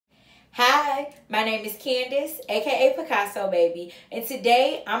Hi, my name is Candace, aka Picasso baby, and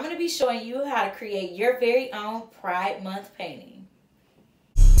today I'm going to be showing you how to create your very own Pride Month painting.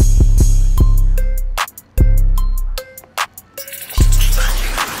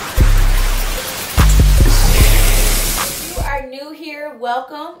 If you are new here,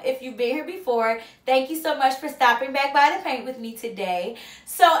 welcome. If you've been here before, thank you so much for stopping back by to paint with me today.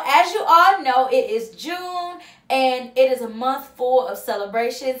 So as you all know, it is June and it is a month full of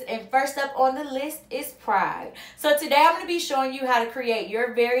celebrations, and first up on the list is Pride. So today I'm going to be showing you how to create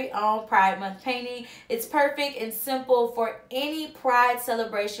your very own Pride Month painting. It's perfect and simple for any Pride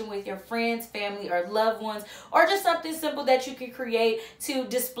celebration with your friends, family, or loved ones, or just something simple that you can create to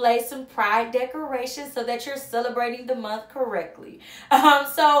display some Pride decorations so that you're celebrating the month correctly.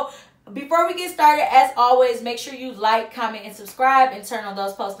 Before we get started, as always, make sure you like, comment, and subscribe, and turn on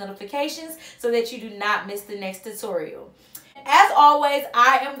those post notifications so that you do not miss the next tutorial. As always,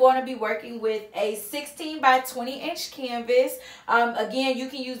 I am going to be working with a 16 by 20 inch canvas. Again, you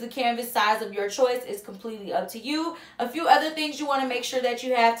can use the canvas size of your choice. It's completely up to you. A few other things you want to make sure that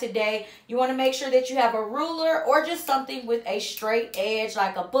you have today. You want to make sure that you have a ruler or just something with a straight edge,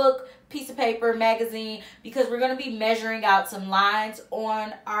 like a book, piece of paper, magazine, because we're going to be measuring out some lines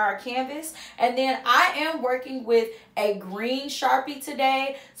on our canvas. And then I am working with a green Sharpie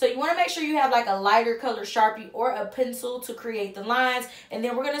today, so you want to make sure you have like a lighter color Sharpie or a pencil to create the lines, and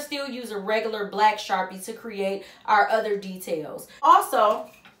then we're going to still use a regular black Sharpie to create our other details. Also,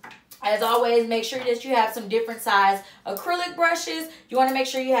 as always, make sure that you have some different size acrylic brushes. You want to make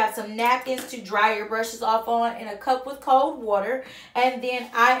sure you have some napkins to dry your brushes off on, in a cup with cold water. And then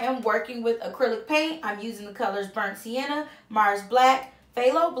I am working with acrylic paint. I'm using the colors Burnt Sienna, Mars Black,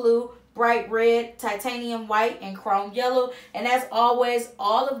 Phthalo Blue, Bright Red, Titanium White, and Chrome Yellow. And as always,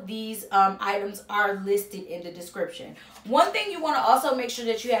 all of these items are listed in the description. One thing you want to also make sure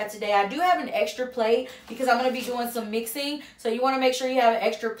that you have today, I do have an extra plate because I'm going to be doing some mixing. So you want to make sure you have an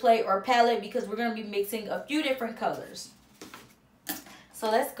extra plate or palette because we're going to be mixing a few different colors.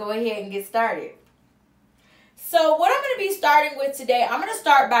 So let's go ahead and get started. So what I'm going to be starting with today, I'm going to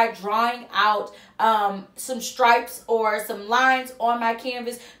start by drawing out some stripes or some lines on my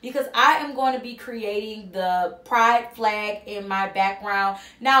canvas because I am going to be creating the Pride flag in my background.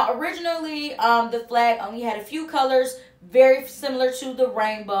 Now, originally, the flag only had a few colors, very similar to the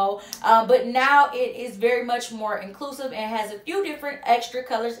rainbow, but now it is very much more inclusive and has a few different extra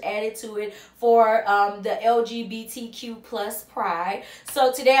colors added to it for the LGBTQ plus Pride.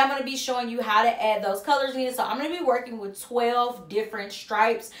 So today I'm going to be showing you how to add those colors in. So I'm going to be working with 12 different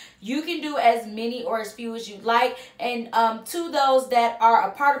stripes. You can do as many or as few as you like. And to those that are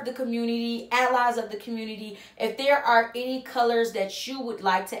a part of the community, allies of the community, if there are any colors that you would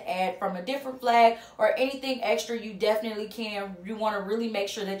like to add from a different flag or anything extra, you definitely can. You want to really make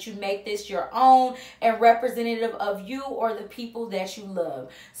sure that you make this your own and representative of you or the people that you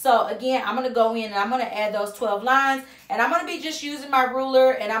love. So again, I'm going to go in and I'm going to add those 12 lines, and I'm going to be just using my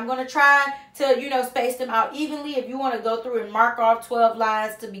ruler, and I'm going to try to, you know, space them out evenly. If you want to go through and mark off 12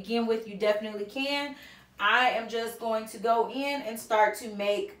 lines to begin with, you definitely can. I am just going to go in and start to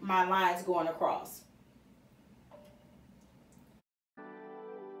make my lines going across.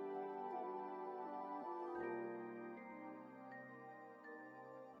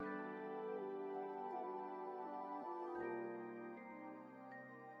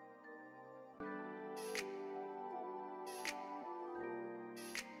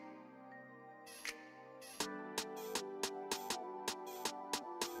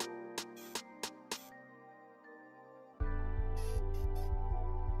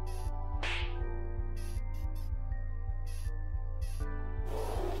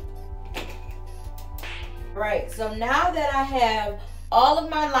 Right, so now that I have all of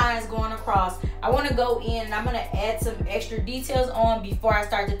my lines going across, I want to go in and I'm going to add some extra details on before I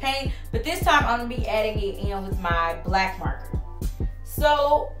start to paint. But this time I'm going to be adding it in with my black marker.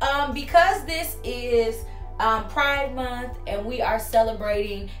 So because this is Pride Month and we are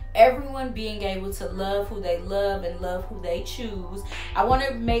celebrating everyone being able to love who they love and love who they choose, I want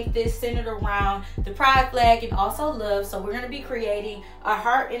to make this centered around the Pride flag and also love. So we're going to be creating a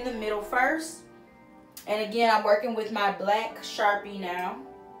heart in the middle first. And again, I'm working with my black Sharpie now.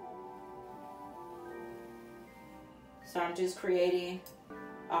 So I'm just creating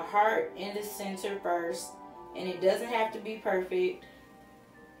a heart in the center first. And it doesn't have to be perfect.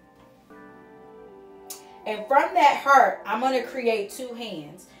 And from that heart, I'm going to create two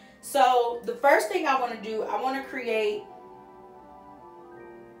hands. So the first thing I want to do, I want to create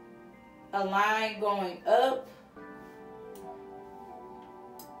a line going up.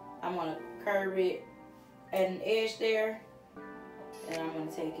 I'm going to curve it at an edge there, And I'm going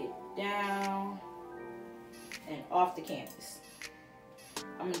to take it down and off the canvas.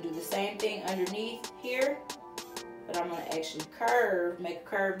 I'm going to do the same thing underneath here, but I'm going to actually curve, make a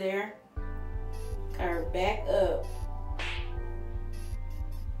curve there, curve back up.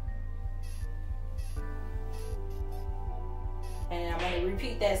 And I'm going to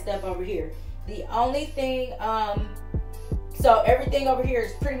repeat that step over here. The only thing, so everything over here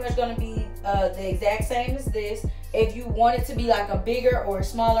is pretty much going to be the exact same as this. If you want it to be like a bigger or a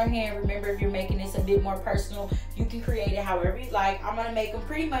smaller hand, remember if you're making this a bit more personal, you can create it however you like. I'm going to make them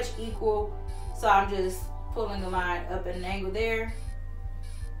pretty much equal. So I'm just pulling the line up at an angle there,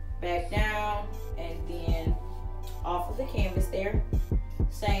 back down, and then off of the canvas there.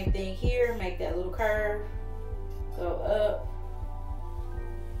 Same thing here, make that little curve, go up,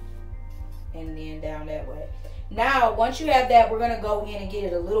 and then down that way. Now, once you have that, we're going to go in and get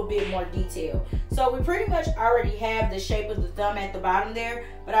it a little bit more detailed. So we pretty much already have the shape of the thumb at the bottom there,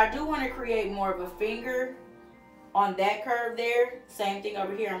 but I do want to create more of a finger on that curve there. Same thing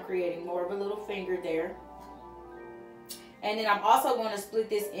over here, I'm creating more of a little finger there. And then I'm also going to split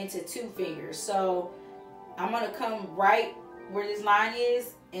this into 2 fingers. So I'm going to come right where this line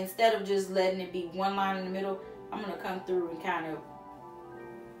is. Instead of just letting it be one line in the middle, I'm going to come through and kind of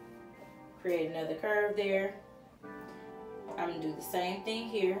create another curve there. I'm going to do the same thing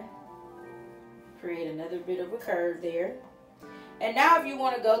here. Create another bit of a curve there. And now if you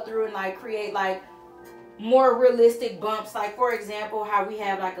want to go through and like create like more realistic bumps, like for example, how we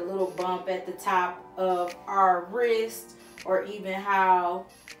have like a little bump at the top of our wrist, or even how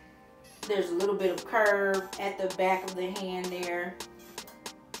there's a little bit of curve at the back of the hand there.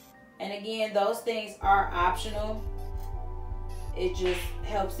 And again, those things are optional. It just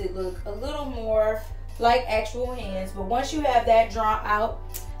helps it look a little more like actual hands. But once you have that drawn out,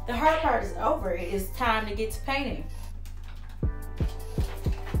 the hard part is over. It is time to get to painting.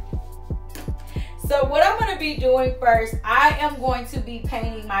 So what I'm going to be doing first, I am going to be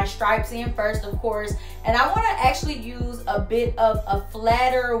painting my stripes in first, of course. And I want to actually use a bit of a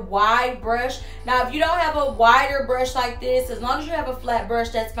flatter, wide brush. Now, if you don't have a wider brush like this, as long as you have a flat brush,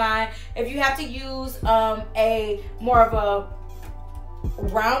 that's fine. If you have to use a more of a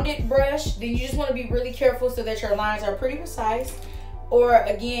rounded brush, then you just want to be really careful so that your lines are pretty precise. Or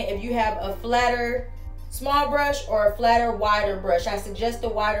again, if you have a flatter small brush or a flatter wider brush, I suggest the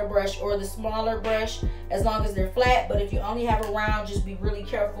wider brush or the smaller brush as long as they're flat. But if you only have a round, just be really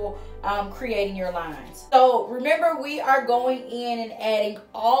careful creating your lines. So remember, we are going in and adding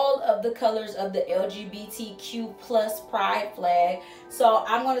all of the colors of the LGBTQ plus pride flag. So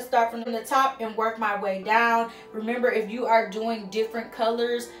I'm going to start from the top and work my way down. Remember, if you are doing different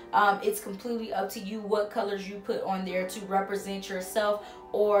colors, it's completely up to you what colors you put on there to represent yourself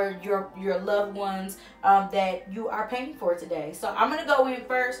or your loved ones that you are painting for today. So I'm going to go in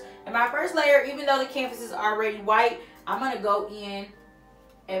first, and my first layer, even though the canvas is already white, I'm going to go in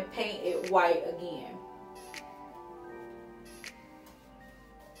and paint it white again.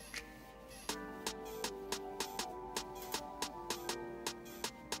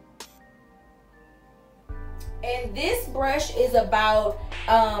 And this brush is about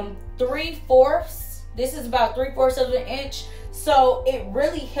 3/4. This is about 3/4 of an inch. So it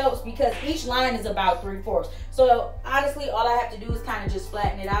really helps because each line is about 3/4. So honestly, all I have to do is kind of just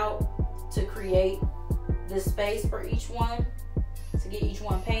flatten it out to create the space for each one, to get each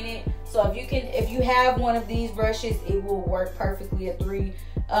one painted. So if you have one of these brushes, it will work perfectly, a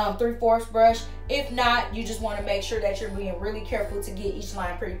 3/4 brush. If not, you just want to make sure that you're being really careful to get each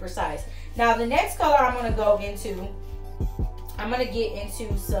line pretty precise. Now the next color I'm going to go into, I'm going to get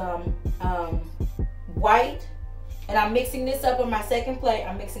into some white. And I'm mixing this up on my second plate.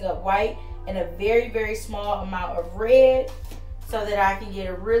 I'm mixing up white and a very, very small amount of red so that I can get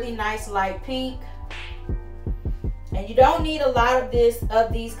a really nice light pink. And you don't need a lot of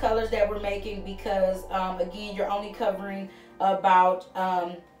these colors that we're making because, again, you're only covering about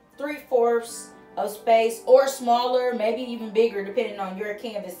 3/4 of space, or smaller, maybe even bigger, depending on your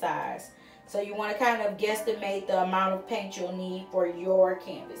canvas size. So you want to kind of guesstimate the amount of paint you'll need for your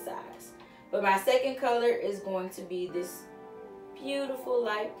canvas size. But my second color is going to be this beautiful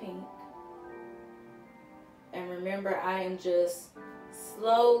light pink. And remember, I am just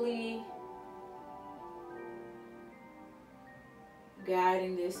slowly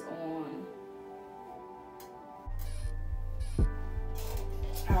guiding this on.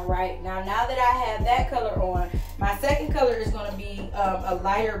 All right, now that I have that color on, my second color is going to be a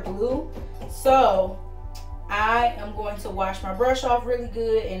lighter blue. So I am going to wash my brush off really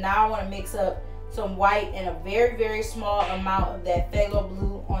good, and now I want to mix up some white and a very, very small amount of that phthalo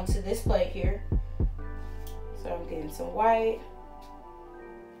blue onto this plate here. So I'm getting some white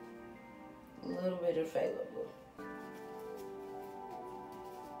A little bit of phthalo blue.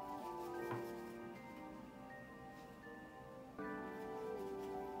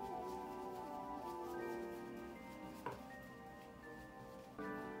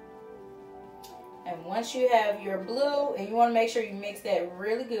 And once you have your blue, and you want to make sure you mix that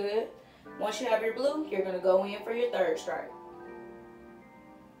really good. Once you have your blue, you're going to go in for your third stripe.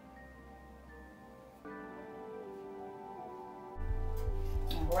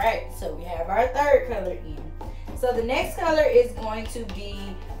 Alright, so we have our third color in. So the next color is going to be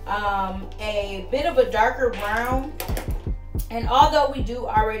a bit of a darker brown. And although we do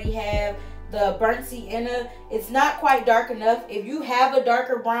already have the burnt sienna, it's not quite dark enough. If you have a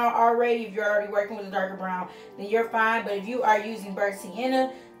darker brown already, if you're already working with a darker brown, then you're fine. But if you are using burnt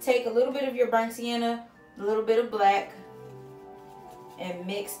sienna, take a little bit of your burnt sienna, a little bit of black, and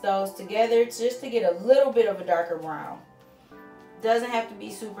mix those together just to get a little bit of a darker brown. Doesn't have to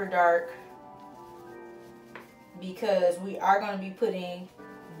be super dark, because we are going to be putting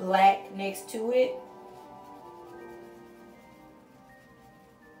black next to it.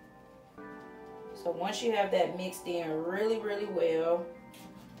 So once you have that mixed in really, really well,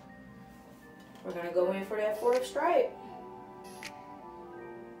 we're going to go in for that fourth stripe.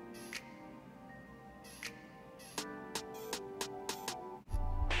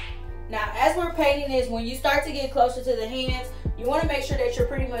 Now, as we're painting this, when you start to get closer to the hands, you want to make sure that you're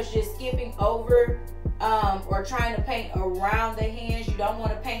pretty much just skipping over or trying to paint around the hands. You don't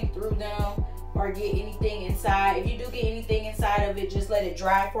want to paint through them or get anything inside. If you do get anything inside of it, just let it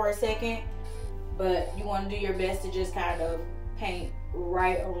dry for a second. But you want to do your best to just kind of paint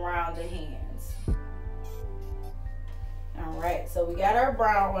right around the hands. Alright, so we got our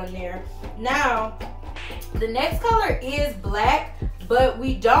brown one there. Now, the next color is black, but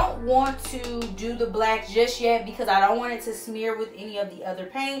we don't want to do the black just yet because I don't want it to smear with any of the other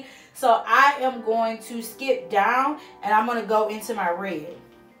paint. So I am going to skip down and I'm going to go into my red.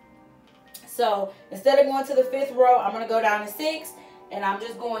 So instead of going to the 5th row, I'm going to go down to 6. And I'm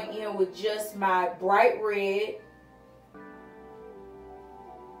just going in with just my bright red.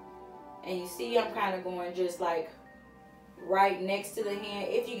 And you see I'm kind of going just like right next to the hand.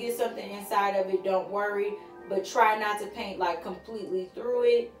 If you get something inside of it, don't worry. But try not to paint like completely through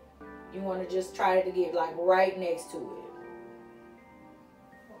it. You want to just try to get like right next to it.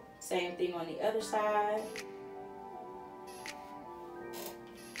 Same thing on the other side.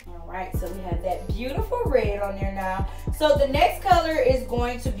 Alright, so we have that beautiful red on there now. So the next color is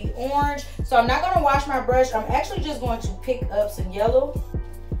going to be orange. So I'm not going to wash my brush. I'm actually just going to pick up some yellow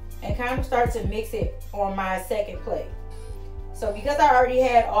and kind of start to mix it on my second plate. So because I already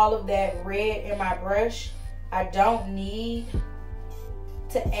had all of that red in my brush, I don't need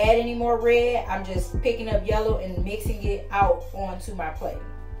to add any more red. I'm just picking up yellow and mixing it out onto my plate.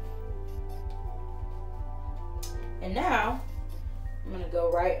 And now I'm going to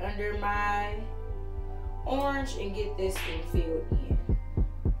go right under my orange and get this one filled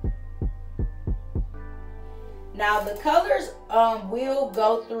in. Now the colors will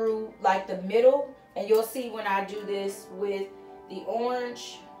go through like the middle, and you'll see when I do this with the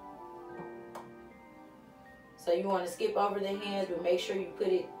orange. So you want to skip over the hands, but make sure you put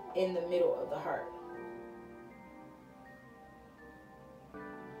it in the middle of the heart.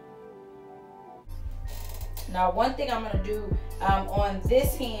 Now one thing I'm going to do on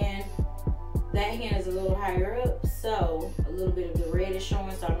this hand, that hand is a little higher up, so a little bit of the red is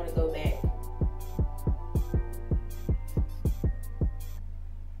showing, so I'm going to go back.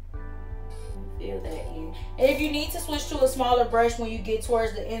 Fill that in. And if you need to switch to a smaller brush when you get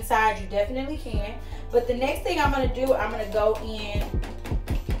towards the inside, you definitely can. But the next thing I'm going to do, I'm going to go in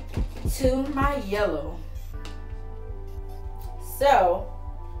to my yellow. So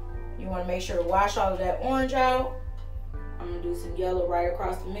you want to make sure to wash all of that orange out. I'm going to do some yellow right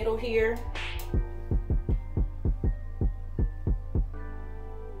across the middle here.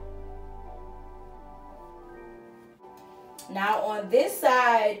 Now on this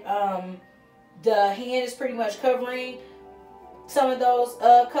side, the hand is pretty much covering some of those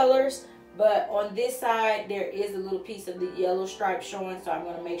colors. But on this side, there is a little piece of the yellow stripe showing. So I'm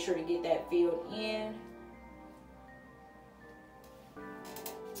going to make sure to get that filled in.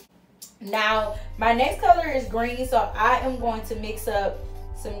 Now, my next color is green, so I am going to mix up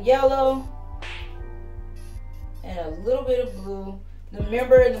some yellow and a little bit of blue.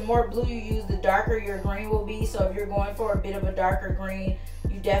 Remember, the more blue you use, the darker your green will be. So if you're going for a bit of a darker green,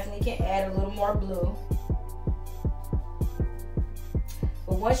 you definitely can add a little more blue.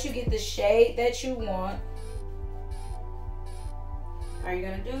 But once you get the shade that you want, all you're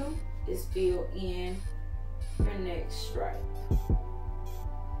going to do is fill in your next stripe.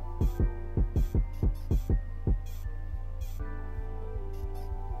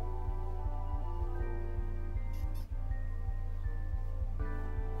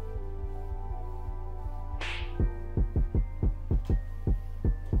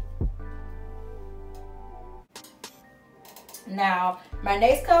 Now, my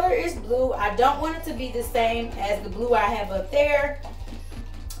next color is blue. I don't want it to be the same as the blue I have up there,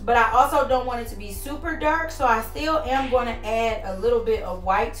 but I also don't want it to be super dark, so I still am going to add a little bit of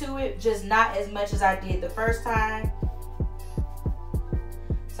white to it, just not as much as I did the first time.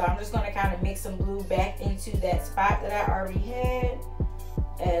 So I'm just going to kind of mix some blue back into that spot that I already had.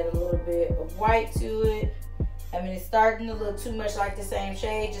 Add a little bit of white to it. I mean, it's starting to look too much like the same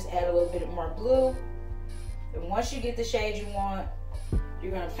shade. Just add a little bit more blue. And once you get the shade you want,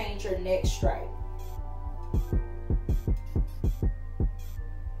 you're going to paint your next stripe.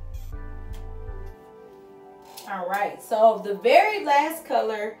 All right, so the very last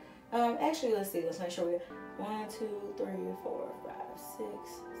color, actually, let's see, let's make sure we 1, 2, 3, 4, 5, 6,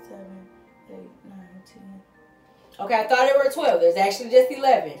 7, 8, 9, 10. Okay, I thought there were 12. There's actually just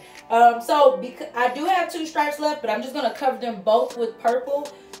 11. So because I do have 2 stripes left, but I'm just gonna cover them both with purple.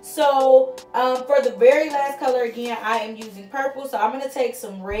 So for the very last color, again, I am using purple. So I'm gonna take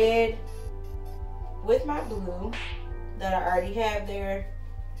some red with my blue that I already have there.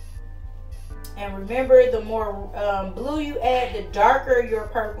 And remember, the more blue you add, the darker your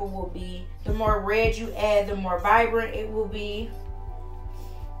purple will be. The more red you add, the more vibrant it will be.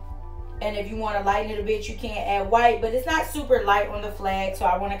 And if you want to lighten it a bit, you can add white, but it's not super light on the flag, so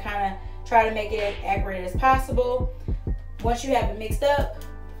I want to kind of try to make it as accurate as possible. Once you have it mixed up,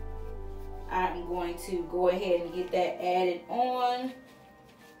 I'm going to go ahead and get that added on.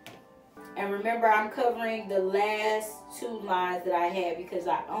 And remember, I'm covering the last 2 lines that I had because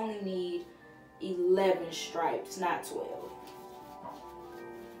I only need 11 stripes, not 12.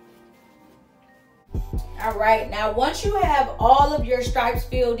 All right, now once you have all of your stripes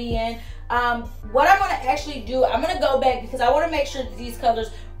filled in, what I'm going to actually do, I'm going to go back because I want to make sure that these colors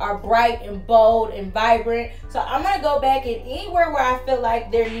are bright and bold and vibrant. So I'm going to go back, and anywhere where I feel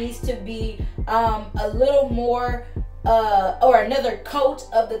like there needs to be a little more or another coat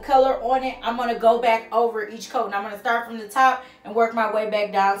of the color on it, I'm going to go back over each coat. And I'm going to start from the top and work my way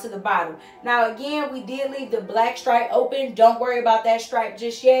back down to the bottom. Now again, we did leave the black stripe open. Don't worry about that stripe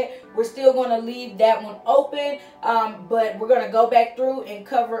just yet. We're still going to leave that one open, but we're going to go back through and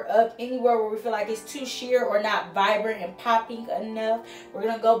cover up anywhere where we feel like it's too sheer or not vibrant and popping enough. We're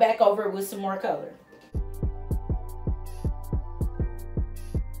going to go back over it with some more color.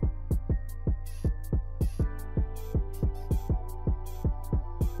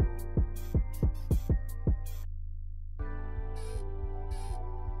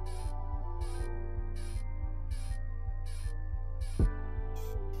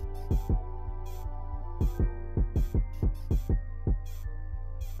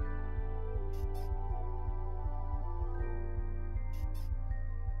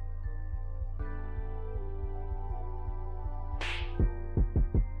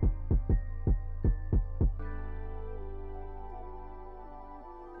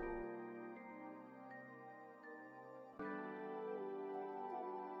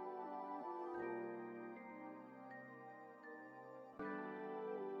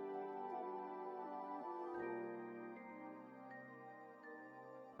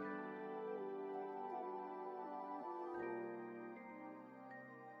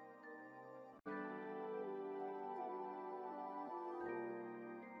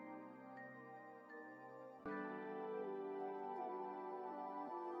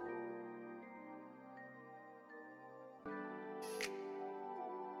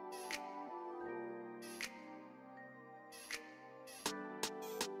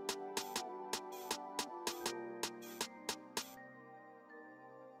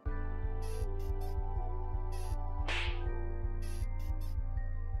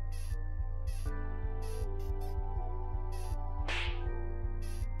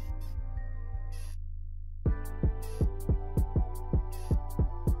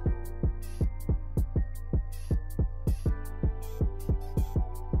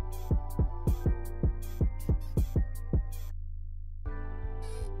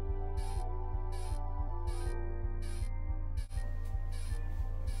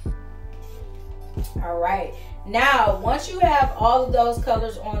 All right, now once you have all of those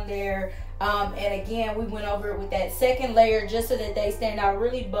colors on there, and again, we went over it with that second layer just so that they stand out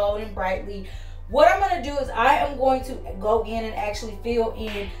really bold and brightly. What I'm going to do is I am going to go in and actually fill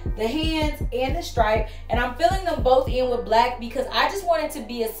in the hands and the stripe, and I'm filling them both in with black because I just want it to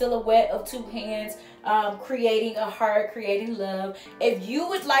be a silhouette of 2 hands creating a heart, creating love. If you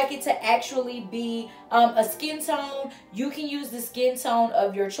would like it to actually be a skin tone, you can use the skin tone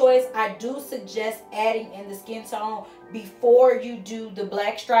of your choice. I do suggest adding in the skin tone before you do the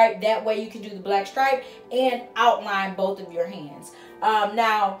black stripe. That way you can do the black stripe and outline both of your hands.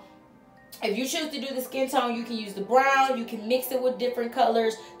 Now, If you choose to do the skin tone, you can use the brown. You can mix it with different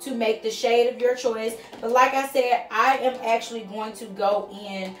colors to make the shade of your choice. But like I said, I am actually going to go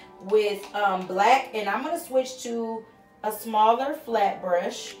in with black, and I'm going to switch to a smaller flat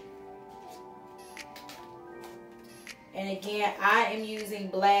brush. And again, I am using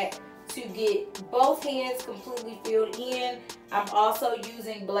black to get both hands completely filled in. I'm also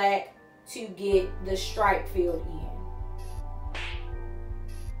using black to get the stripe filled in.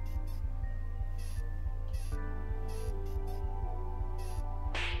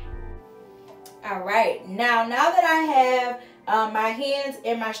 All right, now that I have my hands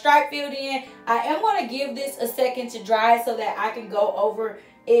and my stripe filled in, I am going to give this a second to dry so that I can go over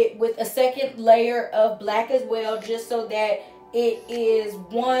it with a second layer of black as well, just so that it is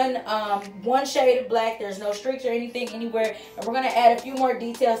one shade of black. There's no streaks or anything anywhere, and we're going to add a few more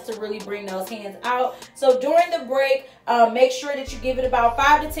details to really bring those hands out. So during the break, make sure that you give it about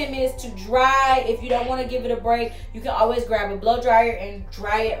 5 to 10 minutes to dry. If you don't want to give it a break, you can always grab a blow dryer and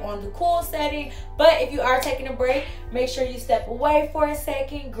dry it on the cool setting. But if you are taking a break, make sure you step away for a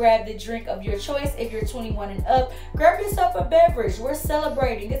second, grab the drink of your choice. If you're 21 and up, grab yourself a beverage. We're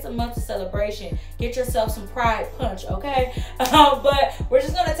celebrating. It's a month of celebration. Get yourself some Pride Punch, okay? But we're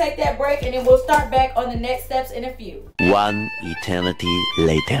just gonna take that break, and then we'll start back on the next steps in a few. One eternity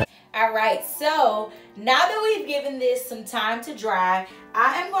later. All right, so now that we've given this some time to dry,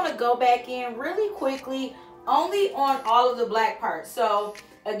 I am gonna go back in really quickly only on all of the black parts. So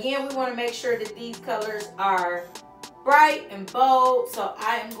again, we wanna make sure that these colors are bright and bold. So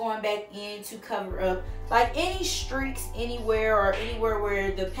I am going back in to cover up like any streaks anywhere or anywhere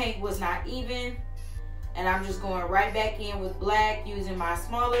where the paint was not even. And I'm just going right back in with black using my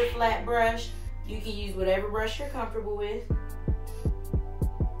smaller flat brush. You can use whatever brush you're comfortable with.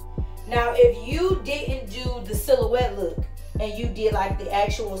 Now, if you didn't do the silhouette look and you did like the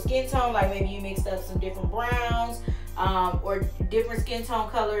actual skin tone, like maybe you mixed up some different browns or different skin tone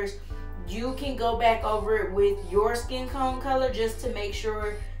colors, you can go back over it with your skin tone color just to make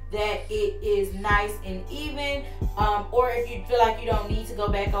sure that it is nice and even. Or if you feel like you don't need to go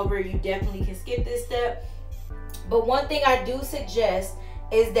back over it, you definitely can skip this step. But one thing I do suggest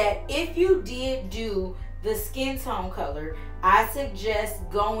is that if you did do the skin tone color, I suggest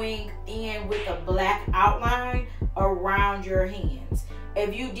going in with a black outline around your hands.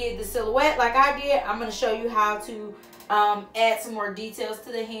 If you did the silhouette like I did, I'm going to show you how to add some more details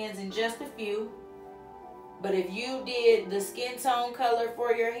to the hands in just a few. But if you did the skin tone color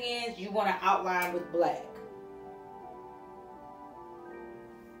for your hands, you want to outline with black.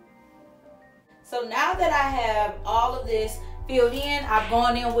 So now that I have all of this filled in, I've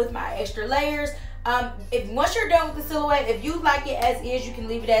gone in with my extra layers. Once you're done with the silhouette, if you like it as is, you can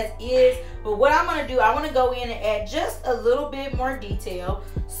leave it as is. But what I'm going to do, I want to go in and add just a little bit more detail.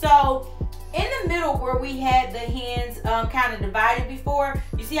 So in the middle where we had the hands kind of divided before,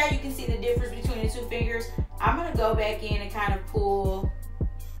 you see how you can see the difference between the two fingers? I'm going to go back in and kind of pull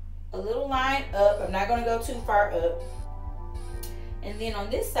a little line up. I'm not going to go too far up. And then on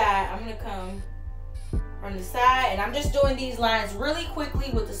this side, I'm going to come from the side, and I'm just doing these lines really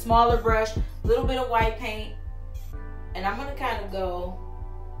quickly with a smaller brush, a little bit of white paint, and I'm going to kind of go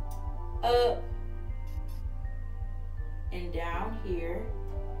up and down here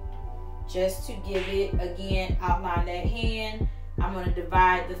just to give it, again, outline that hand. I'm going to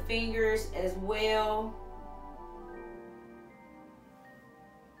divide the fingers as well.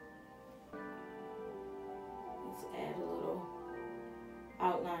 Let's add a little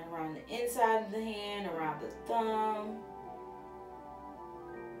outline around the inside of the hand, around the thumb,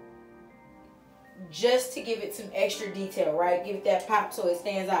 just to give it some extra detail, right? Give it that pop so it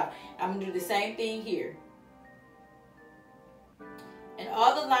stands out. I'm gonna do the same thing here. And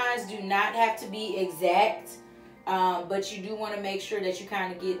all the lines do not have to be exact, but you do want to make sure that you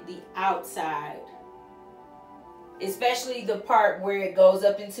kind of get the outside, especially the part where it goes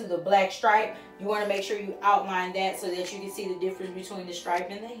up into the black stripe. You want to make sure you outline that so that you can see the difference between the stripe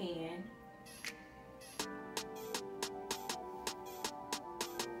and the hand.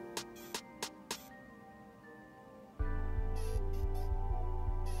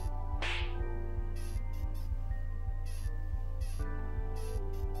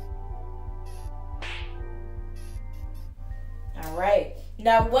 All right.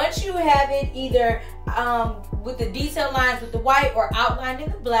 Now, once you have it either with the detail lines with the white or outlined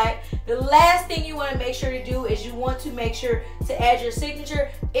in the black, the last thing you want to make sure to do is you want to make sure to add your signature.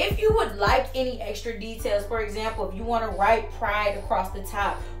 If you would like any extra details, for example, if you want to write pride across the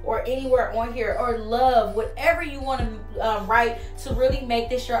top or anywhere on here, or love, whatever you want to write to really make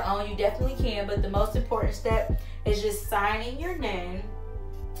this your own, you definitely can. But the most important step is just signing your name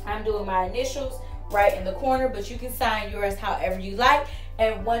I'm doing my initials right in the corner, but you can sign yours however you like.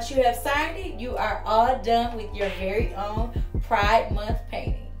 And once you have signed it, you are all done with your very own Pride Month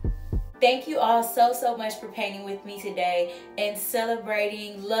painting. Thank you all so much for painting with me today and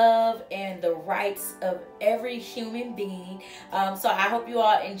celebrating love and the rights of every human being. So I hope you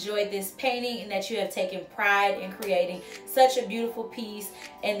all enjoyed this painting and that you have taken pride in creating such a beautiful piece,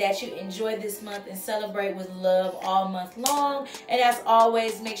 and that you enjoy this month and celebrate with love all month long. And as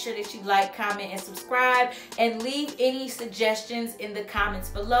always, make sure that you like, comment, and subscribe, and leave any suggestions in the comments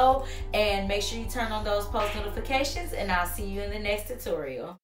below. And make sure you turn on those post notifications, and I'll see you in the next tutorial.